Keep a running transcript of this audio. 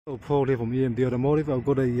So Paul here from EMD Automotive. I've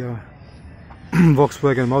got a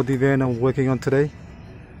Volkswagen Multivan I'm working on today.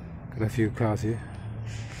 Got a few cars here.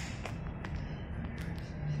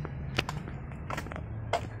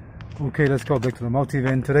 Okay, let's go back to the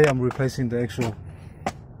Multivan. Today I'm replacing the actual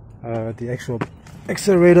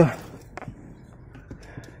accelerator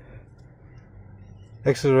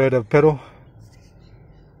pedal,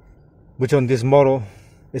 which on this model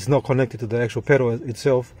is not connected to the actual pedal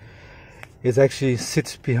itself. It actually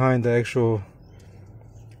sits behind the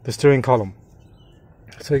steering column.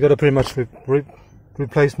 So you got to pretty much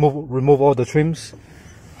remove all the trims.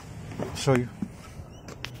 I'll show you.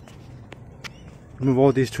 Remove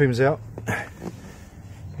all these trims out,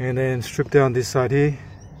 and then strip down this side here.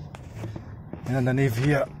 And underneath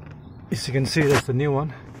here, as you can see, that's the new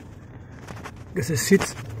one. Because it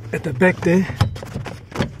sits at the back there.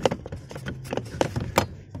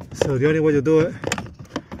 So the only way to do it,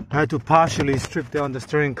 I had to partially strip down the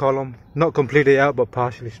steering column, not completely out, but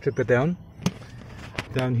partially strip it down.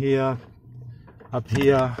 Down here, up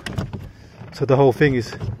here, so the whole thing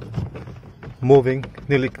is moving,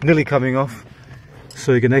 nearly coming off.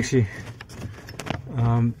 So you can actually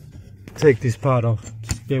take this part off.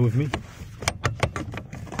 Just bear with me.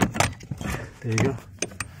 There you go.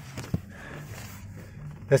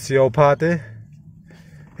 That's the old part there.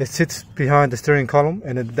 It sits behind the steering column,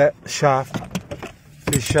 and then that shaft,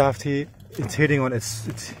 this shaft here, it's hitting on,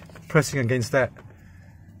 it's pressing against that.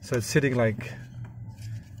 So it's sitting like,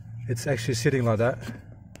 it's actually sitting like that.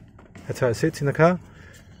 That's how it sits in the car.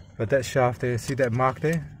 But that shaft there, see that mark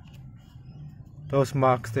there? Those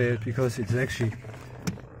marks there, because it's actually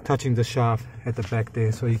touching the shaft at the back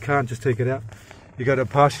there. So you can't just take it out. You got to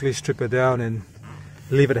partially strip it down and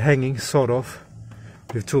leave it hanging, sort of,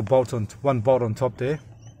 with two bolts on, one bolt on top there.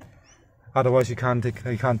 Otherwise you can't take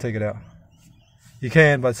it out. You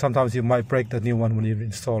can, but sometimes you might break the new one when you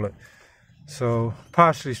install it. So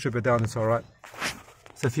partially strip it down, it's alright.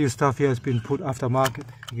 There's a few stuff here has been put aftermarket,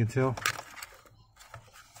 you can tell.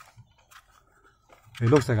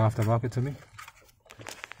 It looks like aftermarket to me.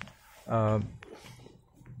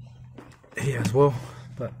 Here as well,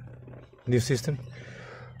 but new system.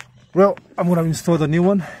 Well, I'm gonna install the new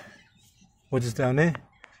one, which is down there,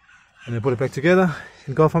 and then put it back together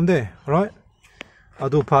and go from there. Alright? I'll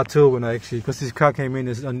do part 2 when I actually, because this car came in,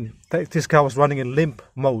 this car was running in limp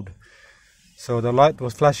mode. So the light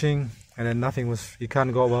was flashing, and then nothing was, you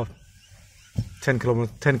can't go above 10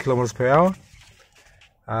 kilometers per hour.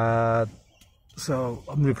 So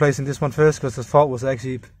I'm replacing this one first, because the fault was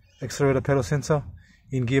actually accelerator pedal sensor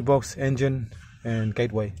in gearbox, engine and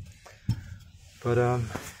gateway. But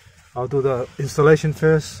I'll do the installation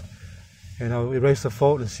first, and I'll erase the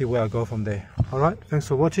fault and see where I go from there. Alright, thanks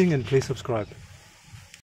for watching, and please subscribe.